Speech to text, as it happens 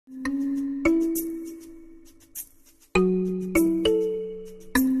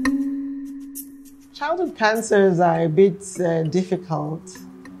Childhood cancers are a bit difficult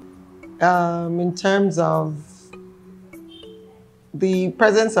in terms of the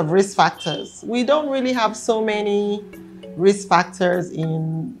presence of risk factors. We don't really have so many risk factors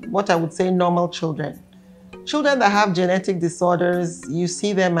in what I would say normal children. Children that have genetic disorders, you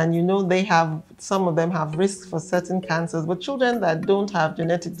see them and you know some of them have risks for certain cancers, but children that don't have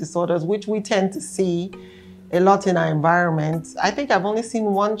genetic disorders, which we tend to see a lot in our environment. I think I've only seen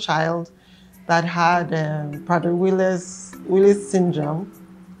one child that had Prader-Willis syndrome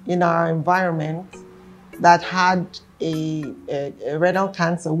in our environment that had a renal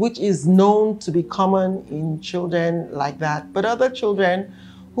cancer, which is known to be common in children like that. But other children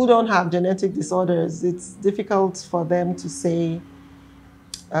who don't have genetic disorders, it's difficult for them to say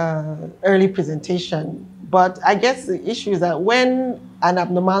early presentation. But I guess the issue is that when an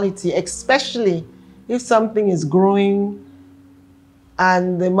abnormality, especially if something is growing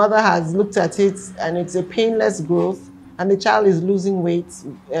and the mother has looked at it and it's a painless growth and the child is losing weight,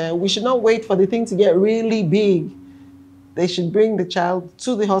 we should not wait for the thing to get really big. They should bring the child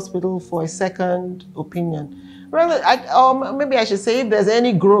to the hospital for a second opinion. Or maybe I should say if there's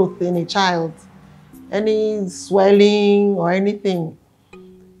any growth in a child, any swelling or anything,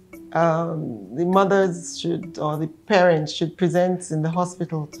 the mothers should, or the parents should present in the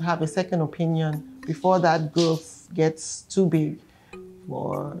hospital to have a second opinion before that growth gets too big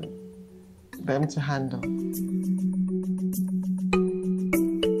for them to handle.